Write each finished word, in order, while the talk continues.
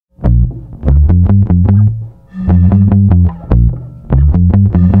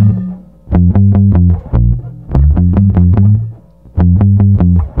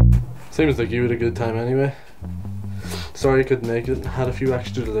Seems like you had a good time anyway. Sorry you couldn't make it. Had a few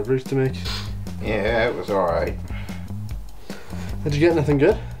extra deliveries to make. Yeah, it was alright. Did you get anything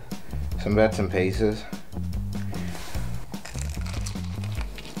good? Some bits and pieces.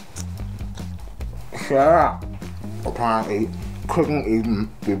 Sarah apparently couldn't even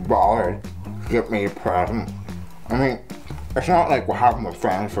be bothered to get me a present. I mean, it's not like we haven't been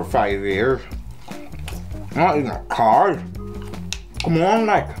friends for 5 years. Not even a card. Come on,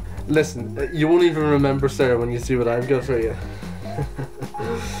 like. Listen, you won't even remember Sarah when you see what I've got for you.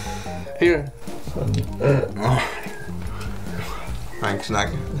 Here. Thanks, Nick.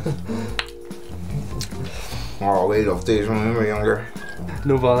 Oh, we loved these when we were younger.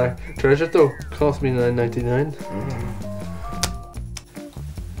 No bother. Treasure though. Cost me $9.99.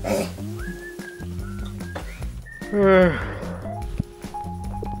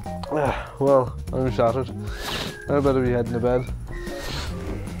 Well, I'm shattered. I better be heading to bed.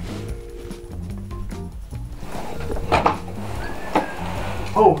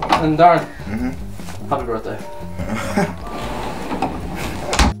 Oh, and Darren. Happy birthday.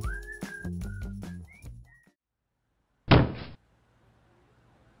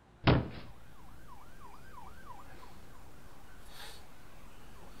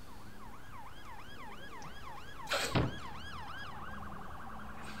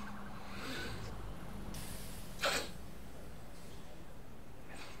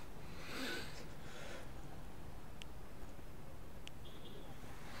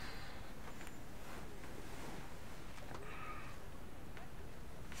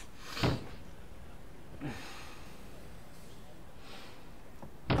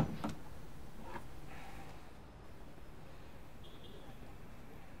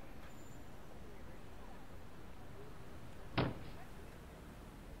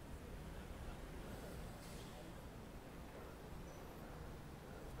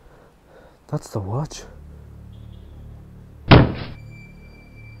 That's the watch.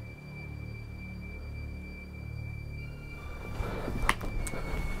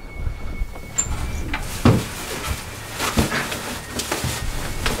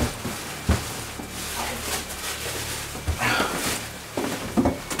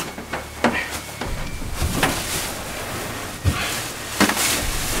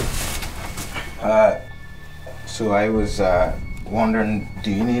 So I was wondering,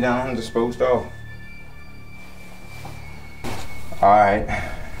 do you need anything disposed of? Alright,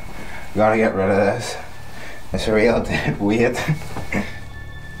 gotta get rid of this. It's a real dead weight.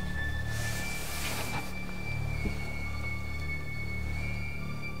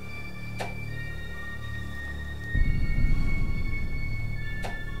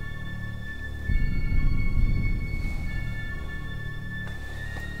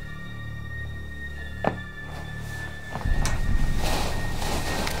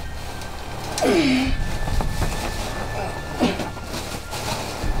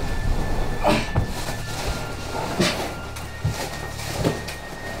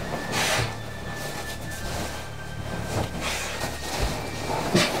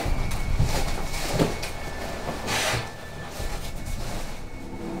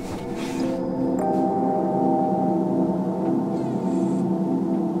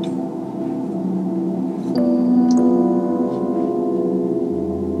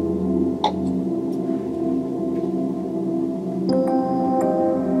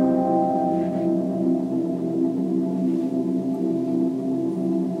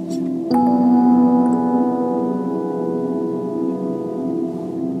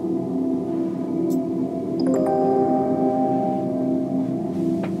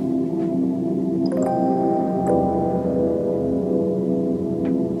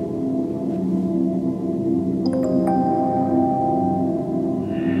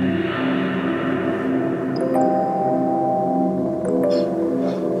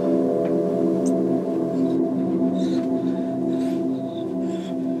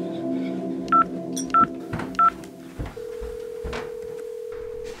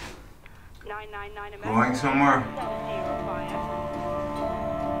 Going somewhere?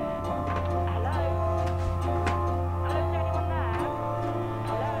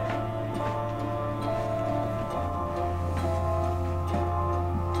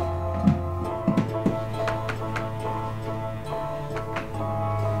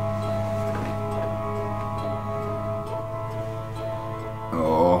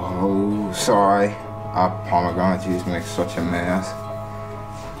 Oh, sorry. Our pomegranate juice makes such a mess.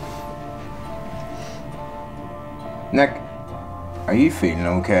 Nick, are you feeling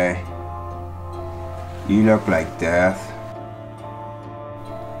okay? You look like death.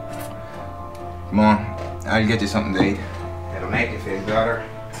 Come on, I'll get you something to eat. It'll make you feel better.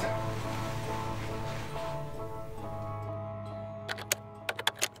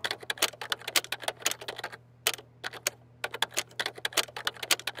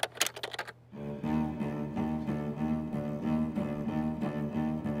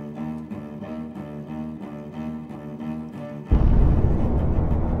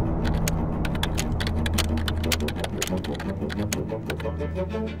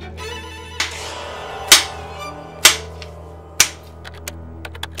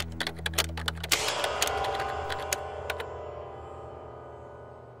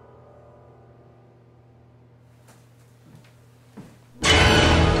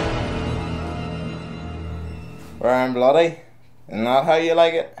 Wearing bloody? Isn't that how you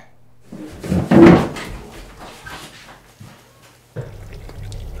like it?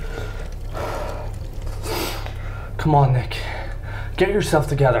 Come on, Nick. Get yourself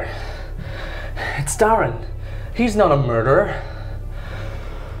together. It's Darren. He's not a murderer.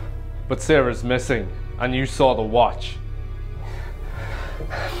 But Sarah's missing, and you saw the watch.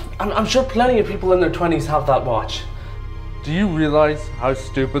 I'm sure plenty of people in their 20s have that watch. Do you realise how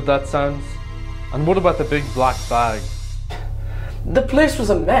stupid that sounds? And what about the big black bag? The place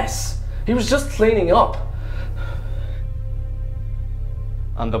was a mess. He was just cleaning up.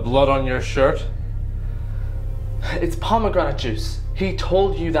 And the blood on your shirt? It's pomegranate juice. He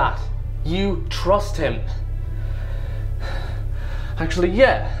told you that. You trust him. Actually,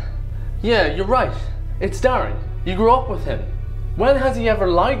 yeah, you're right. It's Darren. You grew up with him. When has he ever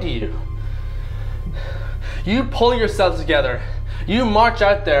lied to you? You pull yourself together. You march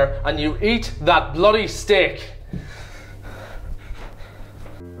out there and you eat that bloody steak.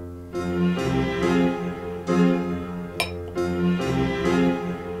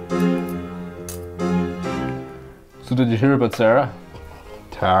 So did you hear about Sarah?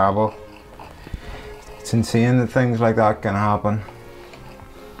 Terrible. It's insane that things like that can happen.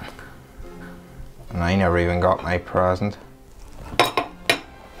 And I never even got my present.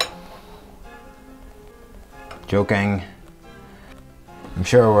 Joking. I'm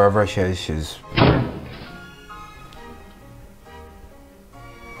sure wherever she is, she's...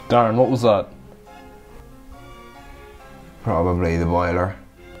 Darren, what was that? Probably the boiler.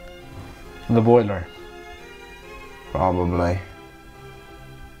 The boiler. Probably.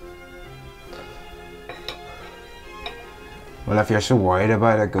 Well, if you're so worried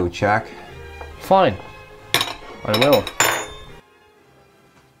about it, go check. Fine. I will.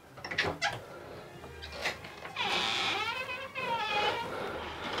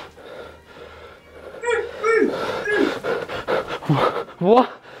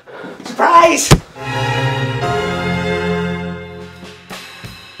 What? Surprise!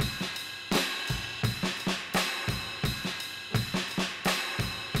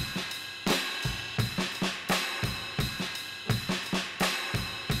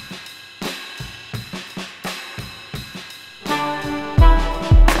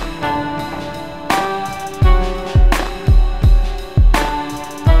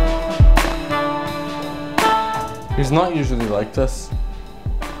 He's not usually like this.